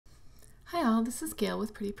Hi all, this is Gail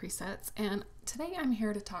with Pretty Presets, and today I'm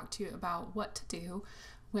here to talk to you about what to do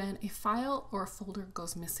when a file or a folder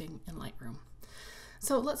goes missing in Lightroom.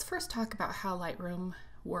 So let's first talk about how Lightroom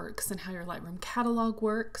works and how your Lightroom catalog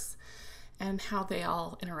works and how they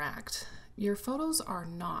all interact. Your photos are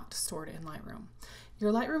not stored in Lightroom.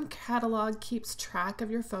 Your Lightroom catalog keeps track of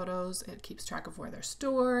your photos, it keeps track of where they're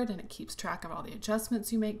stored, and it keeps track of all the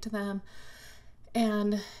adjustments you make to them.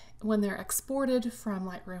 And when they're exported from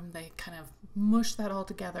Lightroom, they kind of mush that all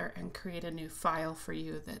together and create a new file for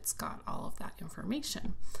you that's got all of that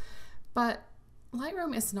information. But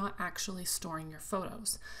Lightroom is not actually storing your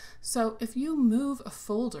photos. So if you move a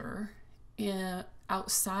folder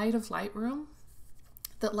outside of Lightroom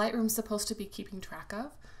that Lightroom's supposed to be keeping track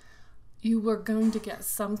of, you are going to get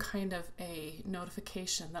some kind of a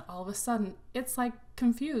notification that all of a sudden it's like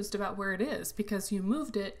confused about where it is because you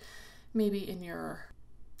moved it maybe in your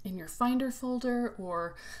Finder folder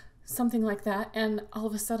or something like that, and all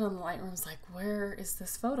of a sudden Lightroom's like, where is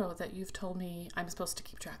this photo that you've told me I'm supposed to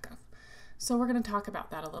keep track of? So we're going to talk about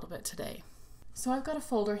that a little bit today. So I've got a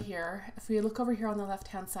folder here. If we look over here on the left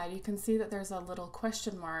hand side, you can see that there's a little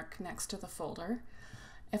question mark next to the folder.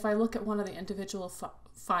 If I look at one of the individual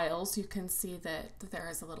files, you can see that there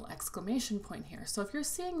is a little exclamation point here. So if you're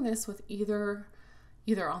seeing this with either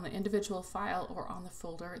on the individual file or on the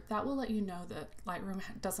folder, that will let you know that Lightroom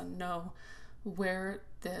doesn't know where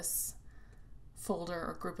this folder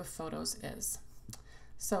or group of photos is.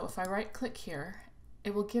 So if I right click here,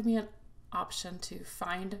 it will give me an option to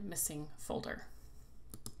find missing folder.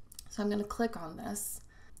 So I'm going to click on this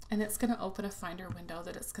and it's going to open a Finder window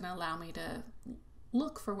that it's going to allow me to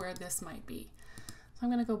look for where this might be. So I'm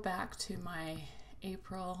going to go back to my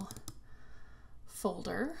April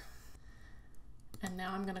folder. And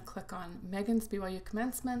now I'm going to click on Megan's BYU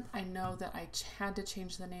Commencement. I know that I had to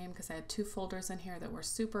change the name because I had two folders in here that were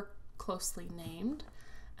super closely named.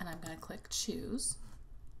 And I'm going to click Choose.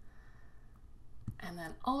 And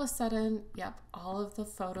then all of a sudden, yep, all of the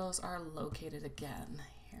photos are located again.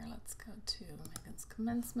 Here, let's go to Megan's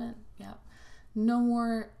Commencement. Yep, no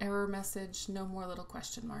more error message, no more little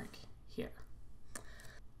question mark here.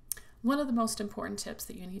 One of the most important tips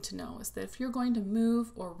that you need to know is that if you're going to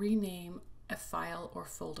move or rename a file or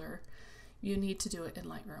folder, you need to do it in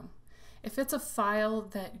Lightroom. If it's a file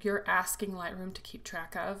that you're asking Lightroom to keep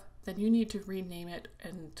track of, then you need to rename it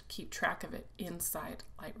and keep track of it inside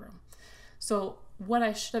Lightroom. So what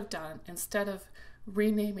I should have done, instead of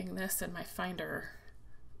renaming this in my Finder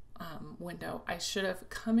window, I should have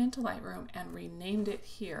come into Lightroom and renamed it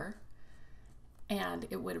here, and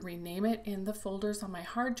it would rename it in the folders on my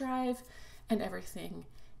hard drive and everything,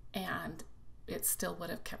 and it still would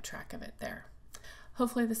have kept track of it there.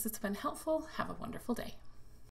 Hopefully this has been helpful. Have a wonderful day.